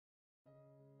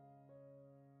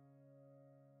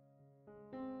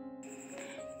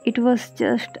It was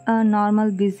just a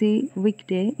normal busy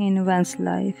weekday in Van's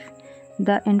life.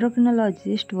 The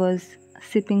endocrinologist was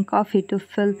sipping coffee to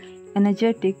feel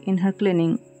energetic in her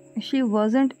clinic. She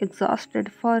wasn't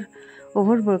exhausted for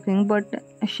overworking, but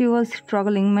she was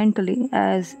struggling mentally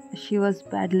as she was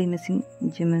badly missing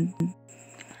Jimin.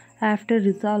 After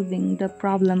resolving the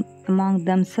problem among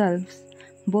themselves,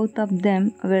 both of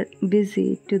them were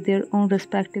busy to their own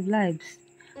respective lives.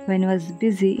 Wen was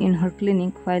busy in her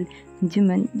clinic while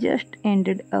Jimin just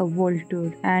ended a world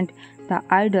tour, and the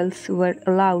idols were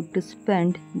allowed to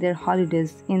spend their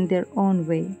holidays in their own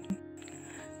way.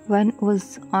 Wen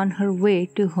was on her way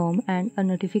to home and a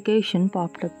notification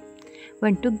popped up.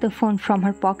 Wen took the phone from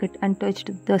her pocket and touched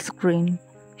the screen.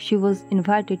 She was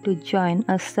invited to join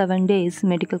a 7 days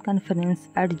medical conference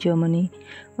at Germany.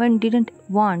 Wen didn't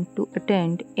want to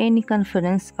attend any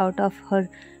conference out of her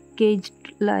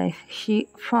caged life. She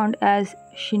frowned as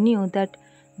she knew that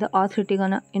the authority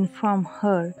gonna inform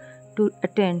her to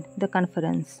attend the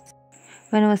conference.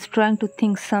 When I was trying to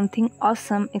think something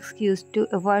awesome excuse to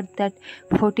avoid that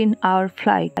 14-hour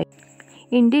flight.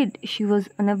 Indeed, she was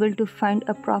unable to find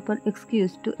a proper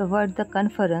excuse to avoid the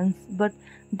conference, but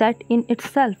that in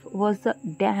itself was a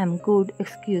damn good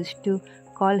excuse to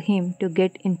call him to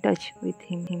get in touch with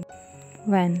him.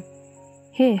 When,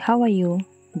 hey, how are you?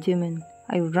 Jimin,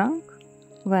 are you drunk?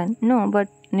 When, no, but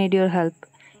need your help.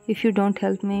 If you don't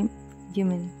help me,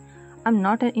 Jimin, I'm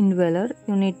not an invader.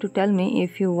 You need to tell me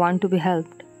if you want to be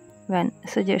helped. When,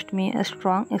 suggest me a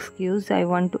strong excuse. I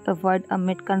want to avoid a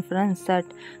mid-conference at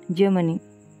Germany.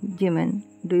 Jimin,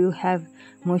 do you have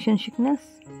motion sickness?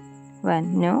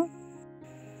 When, no.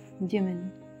 Jimin,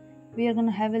 we are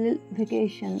gonna have a little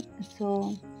vacation.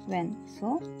 So, when,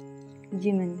 so?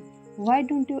 Jimin, why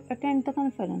don't you attend the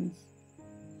conference?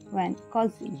 When,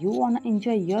 cause you wanna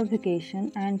enjoy your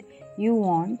vacation and you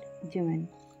want Jimin,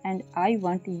 and I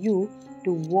want you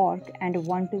to work and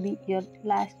want to be your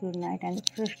last good night and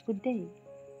first good day.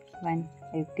 When,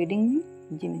 are you kidding me?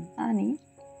 Jimin, Ani.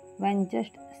 When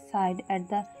just sighed at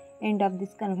the end of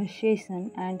this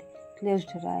conversation and closed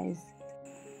her eyes.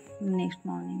 Next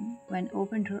morning, When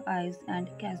opened her eyes and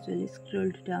casually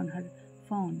scrolled down her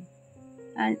phone,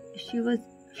 and she was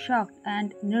shocked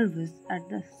and nervous at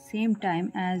the same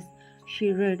time as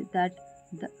she read that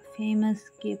the famous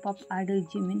K-pop idol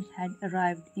Jimin had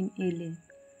arrived in LA.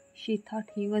 She thought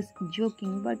he was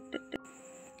joking, but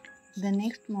the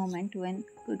next moment When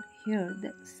could hear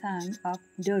the sound of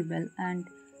doorbell, and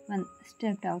When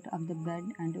stepped out of the bed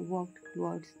and walked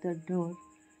towards the door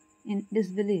in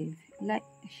disbelief, like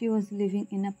she was living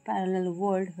in a parallel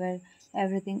world where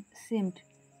everything seemed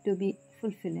to be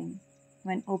fulfilling.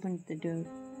 When opened the door,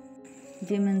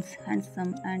 Jimin's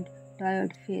handsome and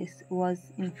tired face was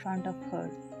in front of her.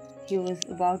 He was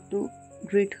about to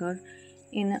greet her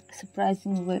in a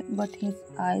surprising way, but his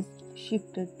eyes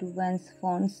shifted to Van's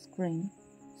phone screen.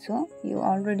 So, you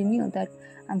already knew that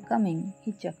I'm coming,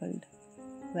 he chuckled.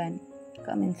 Van,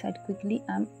 come inside quickly.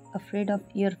 I'm afraid of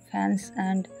your fans,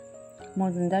 and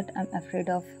more than that, I'm afraid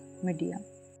of media.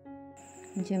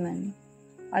 Jimin,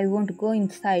 I won't go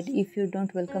inside if you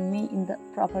don't welcome me in the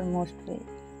propermost way.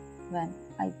 When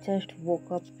I just woke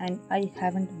up and I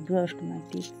haven't brushed my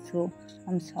teeth, so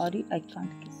I'm sorry I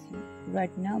can't kiss you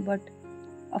right now, but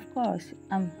of course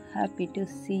I'm happy to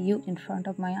see you in front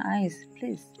of my eyes.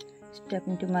 Please step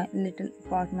into my little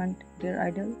apartment, dear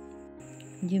idol.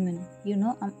 Jimin, you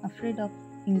know I'm afraid of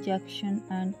injection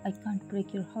and I can't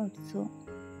break your heart, so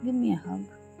give me a hug.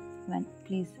 When,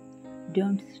 please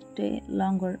don't stay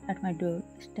longer at my door.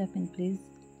 Step in, please.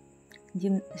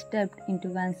 Jim stepped into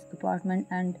Van's apartment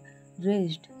and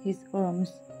raised his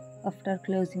arms after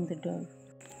closing the door.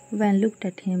 Van looked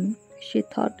at him. She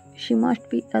thought she must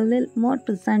be a little more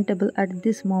presentable at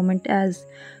this moment, as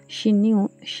she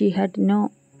knew she had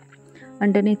no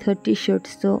underneath her t-shirt,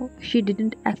 so she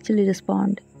didn't actually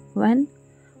respond. Van,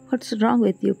 what's wrong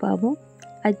with you, Pabo?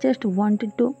 I just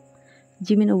wanted to.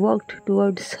 Jimin walked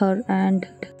towards her and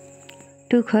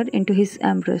took her into his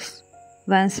embrace.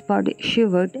 Van's body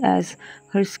shivered as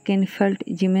her skin felt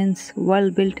Jimin's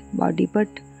well-built body, but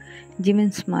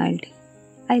Jimin smiled.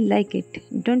 I like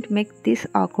it. Don't make this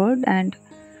awkward and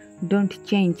don't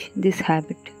change this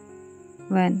habit.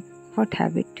 Van, what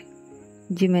habit?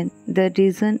 Jimin, the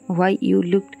reason why you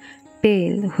looked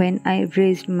pale when I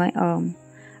raised my arm.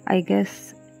 I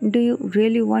guess, do you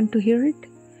really want to hear it?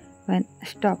 Van,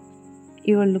 stop.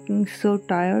 You are looking so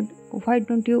tired. Why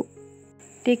don't you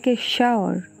take a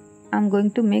shower? I'm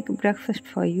going to make breakfast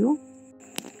for you.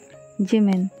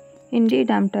 Jimin,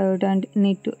 indeed I'm tired and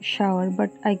need to shower,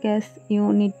 but I guess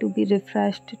you need to be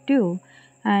refreshed too.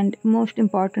 And most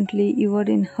importantly, you were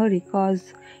in hurry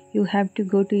cause you have to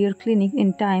go to your clinic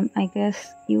in time. I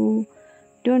guess you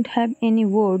don't have any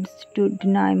words to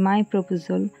deny my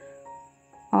proposal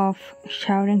of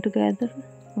showering together.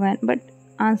 But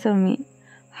answer me,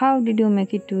 how did you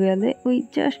make it to LA? We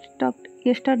just talked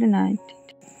yesterday night.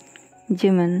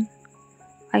 Jimin,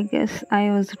 I guess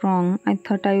I was wrong. I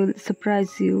thought I would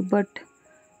surprise you, but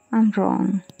I'm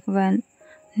wrong.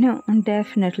 No,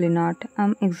 definitely not.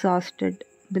 I'm exhausted,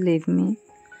 believe me.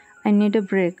 I need a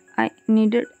break. I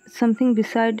needed something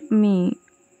beside me.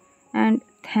 And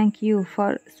thank you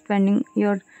for spending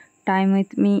your time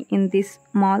with me in this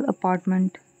small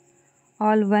apartment.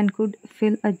 All one could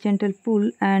feel a gentle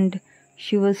pull, and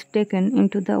she was taken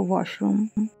into the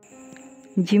washroom.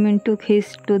 Jimin took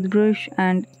his toothbrush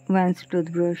and Van's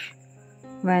toothbrush.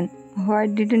 Van, why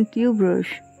didn't you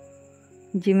brush?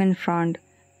 Jimin frowned.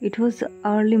 It was the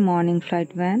early morning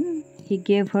flight, Van. He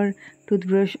gave her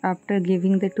toothbrush after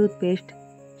giving the toothpaste.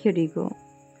 Here you go.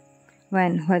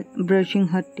 Van, while brushing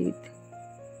her teeth.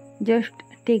 Just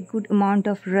take good amount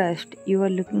of rest. You are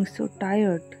looking so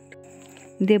tired.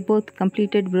 They both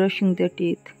completed brushing their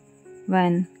teeth.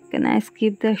 Van, can I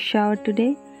skip the shower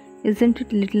today? Isn't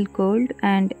it a little cold?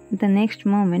 And the next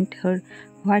moment her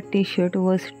white t-shirt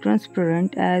was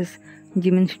transparent as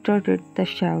Jimin started the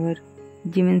shower.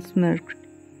 Jimin smirked.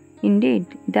 Indeed,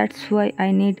 that's why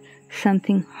I need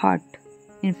something hot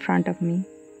in front of me.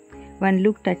 Van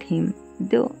looked at him,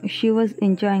 though she was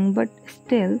enjoying, but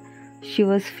still she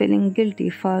was feeling guilty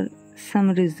for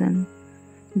some reason.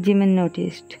 Jimin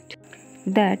noticed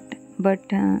that, but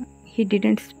he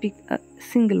didn't speak a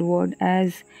single word,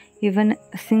 as even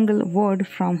a single word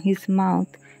from his mouth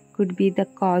could be the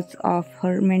cause of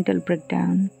her mental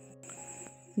breakdown.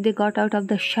 They got out of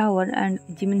the shower and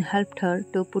Jimin helped her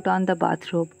to put on the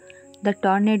bathrobe. The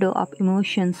tornado of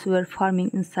emotions were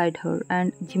forming inside her,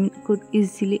 and Jimin could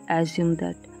easily assume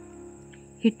that.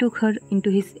 He took her into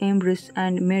his embrace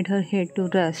and made her head to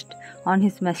rest on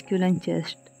his masculine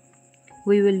chest.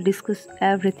 We will discuss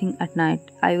everything at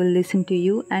night. I will listen to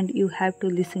you and you have to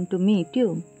listen to me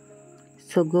too.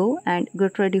 So go and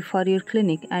get ready for your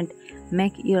clinic and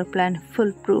make your plan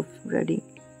foolproof ready.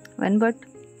 But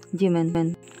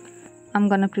Jimin, I'm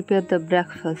gonna prepare the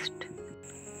breakfast.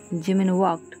 Jimin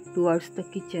walked towards the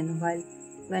kitchen while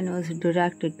Van was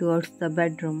directed towards the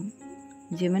bedroom.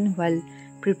 Jimin, while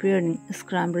preparing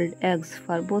scrambled eggs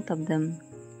for both of them.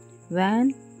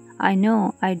 Van, I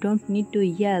know I don't need to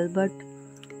yell, but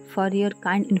for your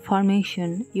kind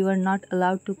information, you are not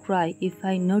allowed to cry. If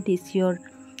I notice your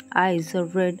eyes are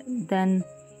red, then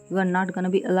you are not gonna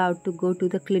be allowed to go to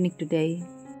the clinic today.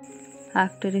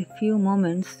 After a few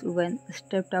moments, Van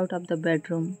stepped out of the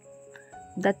bedroom.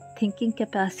 The thinking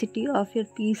capacity of your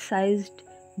pea-sized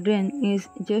brain is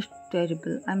just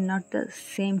terrible. I'm not the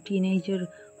same teenager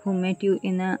who met you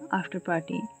in an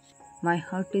after-party. My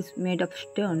heart is made of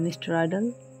stone, Mr.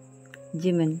 Idol.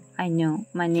 Jimin, I know,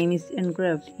 my name is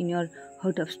engraved in your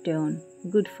heart of stone.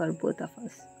 Good for both of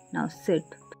us. Now sit.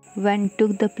 Van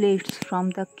took the plates from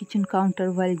the kitchen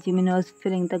counter while Jimin was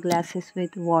filling the glasses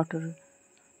with water.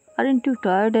 Aren't you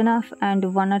tired enough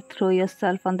and wanna throw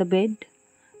yourself on the bed?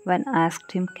 Van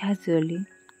asked him casually.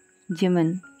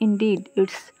 Jimin, indeed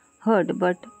it's hard,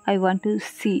 but I want to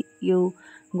see you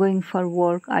going for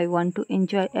work. I want to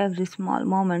enjoy every small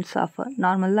moments of a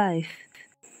normal life.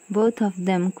 Both of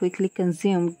them quickly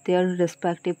consumed their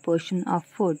respective portion of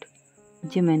food.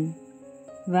 Jimin,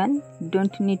 Van,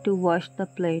 don't need to wash the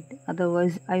plate,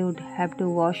 otherwise I would have to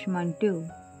wash mine too.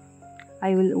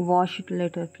 I will wash it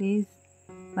later, please.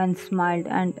 Van smiled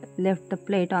and left the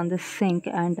plate on the sink,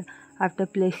 and after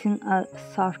placing a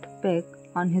soft peck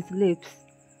on his lips,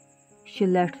 she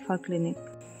left for clinic.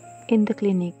 In the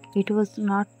clinic, it was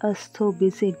not a so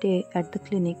busy day at the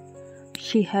clinic.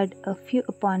 She had a few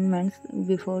appointments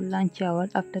before lunch hour.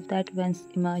 After that, Van's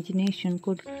imagination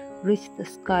could reach the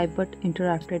sky but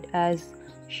interrupted as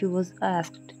she was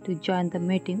asked to join the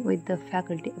meeting with the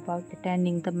faculty about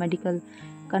attending the medical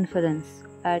conference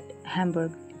at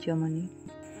Hamburg, Germany.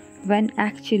 Van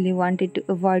actually wanted to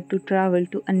avoid to travel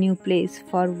to a new place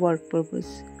for work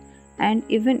purpose. And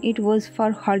even it was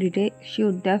for holiday, she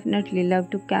would definitely love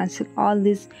to cancel all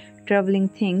these traveling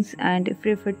things and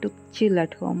prefer to chill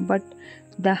at home. But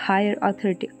the higher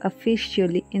authority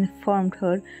officially informed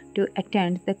her to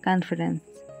attend the conference.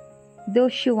 Though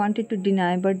she wanted to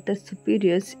deny, but the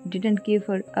superiors didn't give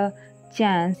her a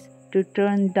chance to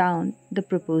turn down the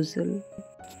proposal.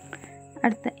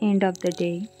 At the end of the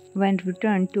day, when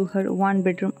returned to her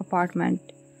one-bedroom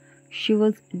apartment, she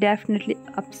was definitely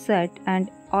upset and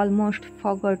almost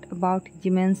forgot about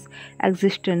Jimin's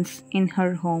existence in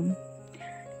her home.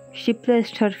 She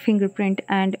placed her fingerprint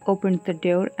and opened the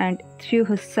door and threw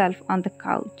herself on the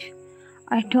couch.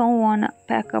 I don't wanna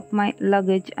pack up my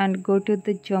luggage and go to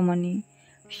the Germany,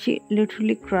 she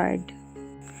literally cried.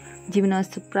 Jimin was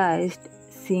surprised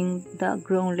seeing the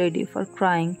grown lady for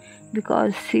crying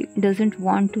because she doesn't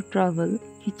want to travel.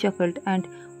 He chuckled and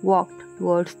walked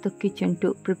towards the kitchen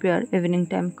to prepare evening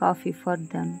time coffee for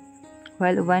them.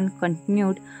 While Wen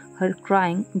continued her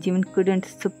crying, Jimin couldn't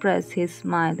suppress his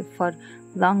smile for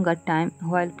longer time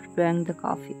while preparing the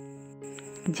coffee.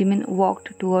 Jimin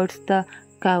walked towards the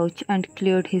couch and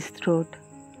cleared his throat.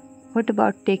 What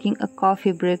about taking a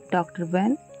coffee break, Dr.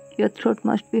 Wen? Your throat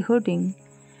must be hurting.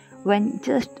 Wen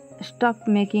just stopped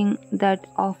making that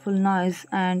awful noise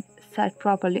and sat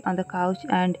properly on the couch,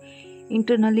 and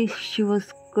internally she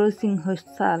was cursing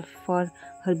herself for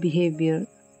her behavior.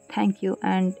 Thank you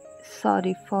and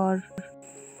sorry for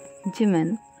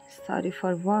Jimin. Sorry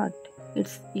for what?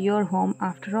 It's your home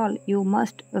after all. You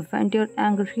must vent your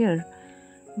anger here.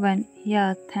 When,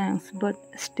 yeah, thanks, but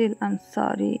still I'm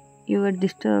sorry you were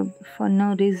disturbed for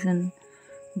no reason.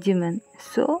 Jimin,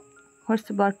 so what's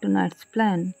about tonight's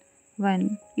plan?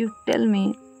 When, you tell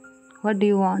me, what do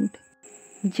you want?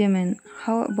 Jimin,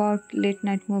 how about late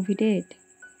night movie date?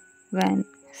 When,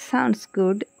 sounds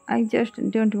good. I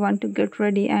just don't want to get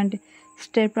ready and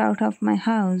step out of my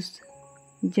house.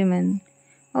 Jimin,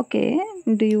 okay,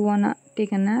 do you wanna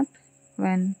take a nap?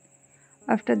 When,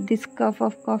 after this cup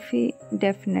of coffee,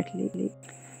 definitely.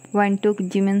 Wen took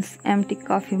Jimin's empty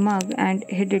coffee mug and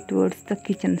headed towards the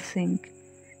kitchen sink.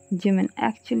 Jimin,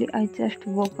 actually, I just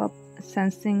woke up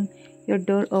sensing your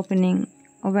door opening.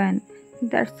 Wen,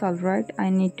 that's alright. I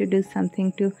need to do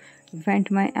something to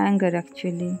vent my anger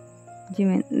actually.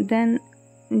 Jimin, then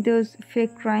those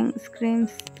fake crying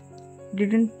screams,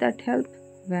 didn't that help?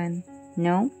 Wen,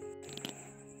 no.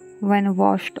 Wen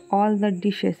washed all the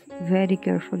dishes very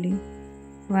carefully.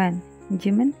 Wen,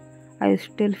 Jimin, are you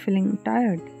still feeling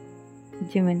tired?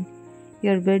 Jimin,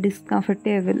 your bed is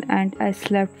comfortable and I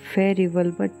slept very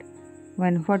well, but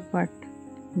Wen, what?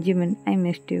 Jimin, I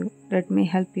missed you. Let me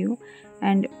help you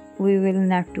and we will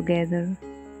nap together.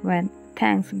 Wen,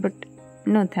 thanks, but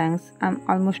no thanks. I'm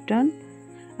almost done.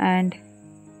 And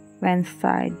Wen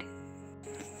sighed.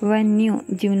 Wen knew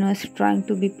Jimin was trying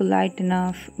to be polite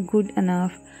enough, good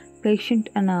enough, patient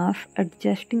enough,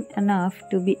 adjusting enough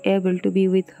to be able to be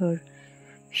with her.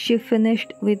 She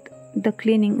finished with the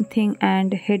cleaning thing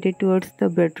and headed towards the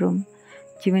bedroom.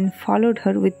 Jimin followed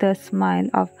her with a smile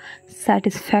of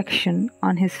satisfaction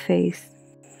on his face.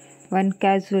 Wen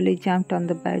casually jumped on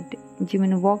the bed.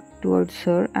 Jimin walked towards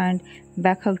her and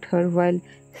backhugged her while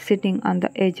sitting on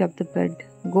the edge of the bed.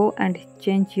 Go and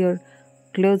change your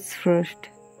clothes first.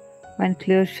 Wen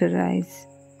closed her eyes.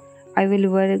 I will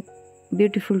wear a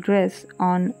beautiful dress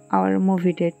on our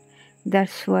movie date.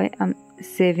 That's why I'm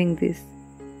saving this.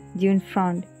 Jimin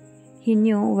frowned. He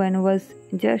knew Wen was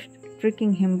just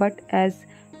tricking him, but as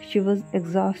she was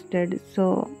exhausted,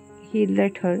 so he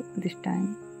let her this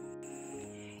time.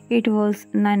 It was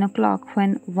 9 o'clock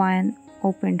when Wen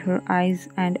opened her eyes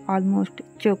and almost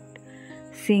choked,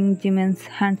 seeing Jimin's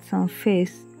handsome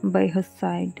face by her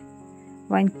side.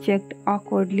 Wen checked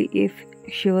awkwardly if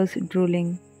she was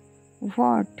drooling.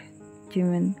 What?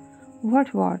 Jimin.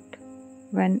 What?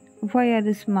 Wen, why are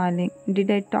you smiling? Did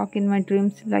I talk in my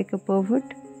dreams like a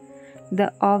pervert?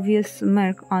 The obvious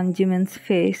smirk on Jimin's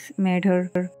face made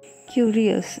her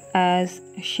curious, as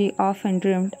she often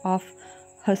dreamed of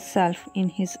herself in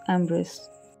his embrace.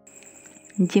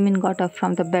 Jimin got up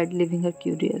from the bed, leaving her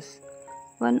curious.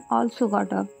 Wen also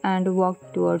got up and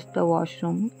walked towards the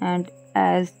washroom, and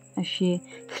as she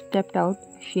stepped out,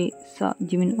 she saw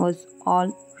Jimin was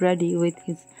all ready with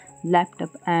his laptop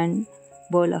and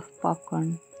bowl of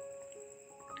popcorn.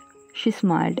 She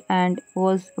smiled and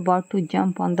was about to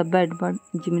jump on the bed, but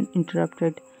Jimin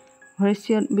interrupted. Where's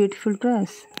your beautiful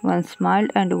dress? Wen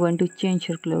smiled and went to change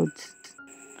her clothes.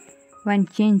 Wen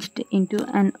changed into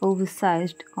an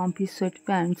oversized comfy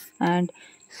sweatpants and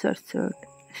sweatshirt,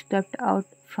 stepped out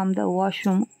from the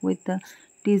washroom with a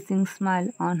teasing smile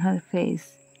on her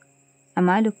face. Am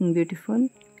I looking beautiful?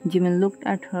 Jimin looked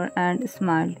at her and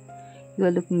smiled. You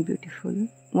are looking beautiful.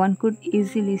 One could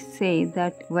easily say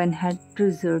that Wen had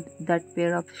treasured that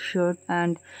pair of shirt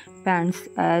and pants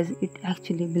as it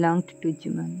actually belonged to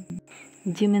Jimin.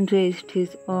 Jimin raised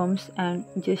his arms and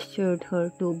gestured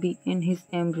her to be in his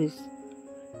embrace.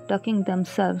 Tucking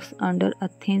themselves under a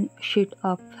thin sheet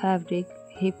of fabric,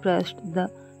 he pressed the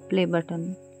play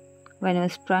button. Wen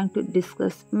was trying to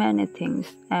discuss many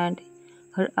things and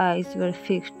her eyes were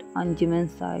fixed on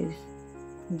Jimin's eyes.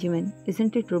 Jimin,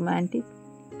 isn't it romantic?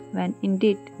 Wen,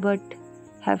 indeed, but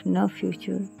have no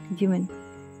future. Jimin,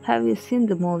 Have you seen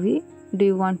the movie? Do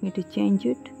you want me to change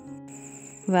it?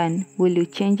 When will you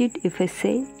change it if I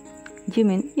say?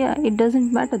 Jimin, yeah, it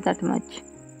doesn't matter that much.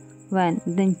 When,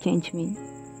 then change me.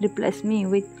 Replace me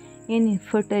with any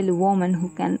fertile woman who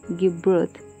can give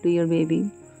birth to your baby.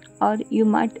 Or you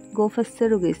might go for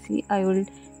surrogacy. I will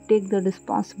take the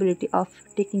responsibility of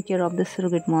taking care of the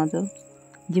surrogate mother.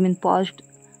 Jimin paused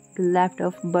the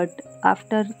laptop, but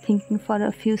after thinking for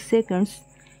a few seconds,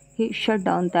 he shut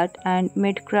down that and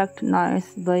made cracked noise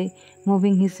by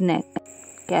moving his neck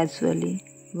casually.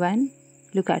 When?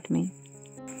 Look at me.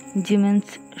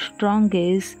 Jimin's strong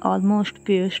gaze almost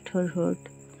pierced her heart.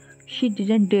 She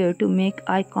didn't dare to make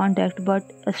eye contact,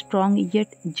 but a strong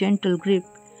yet gentle grip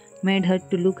made her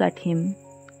to look at him.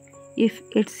 If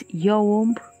it's your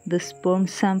womb, the sperm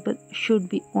sample should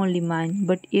be only mine,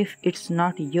 but if it's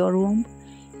not your womb,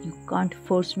 you can't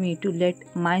force me to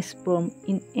let my sperm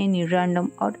in any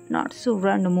random or not so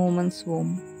random woman's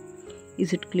womb.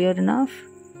 Is it clear enough?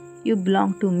 You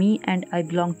belong to me and I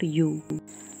belong to you.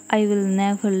 I will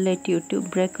never let you to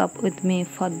break up with me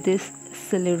for this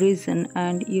silly reason,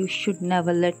 and you should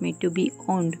never let me to be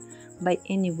owned by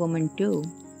any woman too.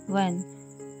 When?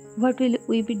 What will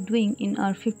we be doing in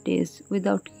our 50s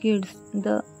without kids?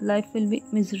 The life will be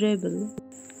miserable.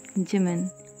 Jimin,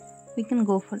 we can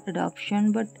go for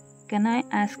adoption, but can I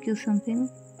ask you something?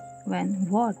 When?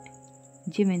 What?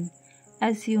 Jimin,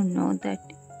 as you know that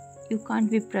you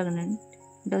can't be pregnant,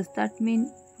 does that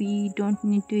mean we don't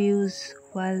need to use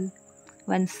while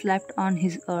when slapped on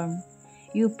his arm?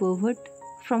 You pervert,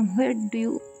 from where do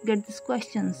you get these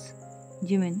questions?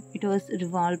 Jimin, it was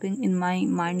revolving in my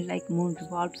mind like moon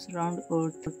revolves around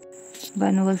earth.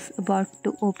 Ben was about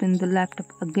to open the laptop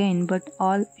again, but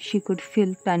all she could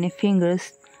feel tiny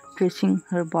fingers touching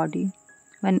her body.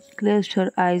 When closed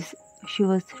her eyes, she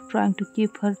was trying to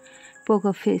keep her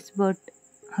poker face, but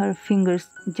her fingers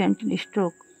gently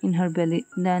stroked in her belly,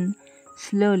 then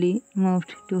slowly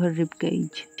moved to her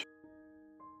ribcage.